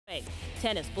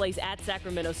Tennis plays at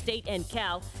Sacramento State and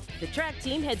Cal. The track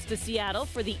team heads to Seattle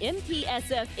for the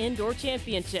MTSF Indoor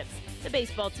Championships. The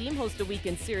baseball team hosts a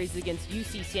weekend series against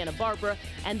UC Santa Barbara,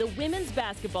 and the women's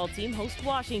basketball team hosts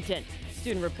Washington.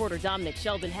 Student reporter Dominic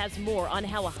Sheldon has more on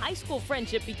how a high school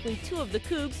friendship between two of the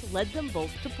Cougs led them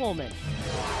both to Pullman.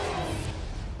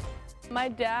 My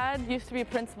dad used to be a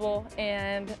principal,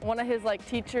 and one of his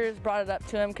teachers brought it up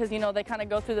to him because, they kind of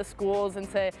go through the schools and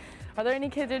say, are there any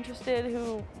kids interested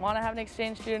who want to have an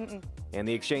exchange student? And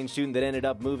the exchange student that ended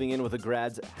up moving in with the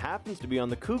Grads happens to be on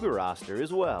the Cougar roster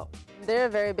as well. They're a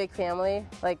very big family,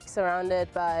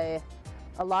 surrounded by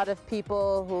a lot of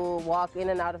people who walk in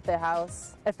and out of their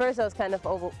house. At first I was kind of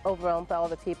overwhelmed by all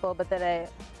the people, but then I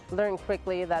learned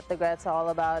quickly that the Grads are all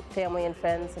about family and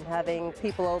friends and having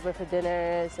people over for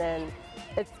dinners, and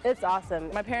it's awesome.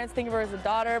 My parents think of her as a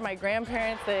daughter. My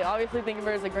grandparents, they obviously think of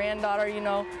her as a granddaughter.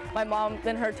 My mom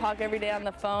and her talk every day on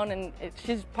the phone, and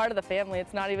she's part of the family.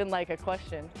 It's not even a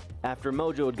question. After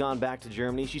Amojo had gone back to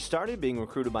Germany, she started being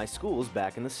recruited by schools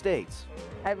back in the States.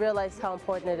 I realized how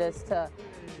important it is to,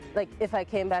 if I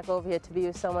came back over here, to be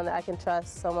with someone that I can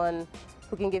trust, someone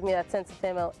who can give me that sense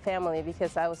of family,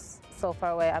 because I was so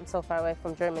far away. I'm so far away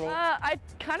from Germany. I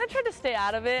kind of tried to stay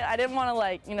out of it. I didn't want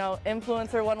to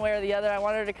influence her one way or the other. I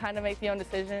wanted her to kind of make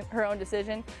her own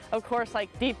decision. Of course,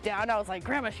 deep down, I was like,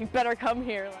 Grandma, she better come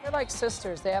here. They're like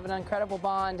sisters. They have an incredible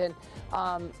bond, and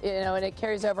and it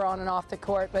carries over on and off the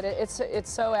court. But it's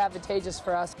so advantageous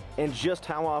for us. And just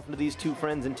how often do these two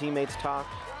friends and teammates talk?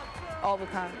 All the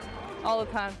time. All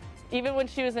the time. Even when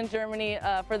she was in Germany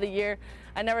for the year,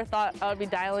 I never thought I would be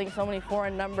dialing so many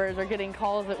foreign numbers or getting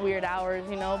calls at weird hours,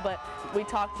 but we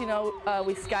talked, we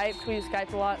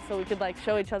Skyped a lot so we could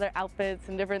show each other outfits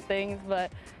and different things,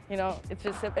 but it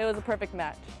was a perfect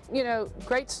match.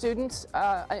 Great students,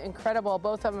 incredible.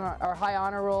 Both of them are high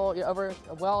honor roll,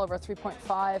 well over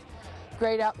 3.5.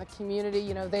 Great out in the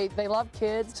community. They love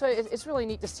kids, so it's really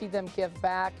neat to see them give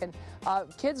back, and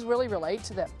kids really relate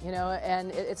to them,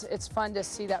 and it's fun to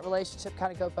see that relationship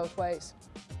kind of go both ways.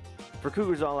 For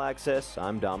Cougars All Access,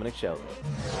 I'm Dominic Sheldon.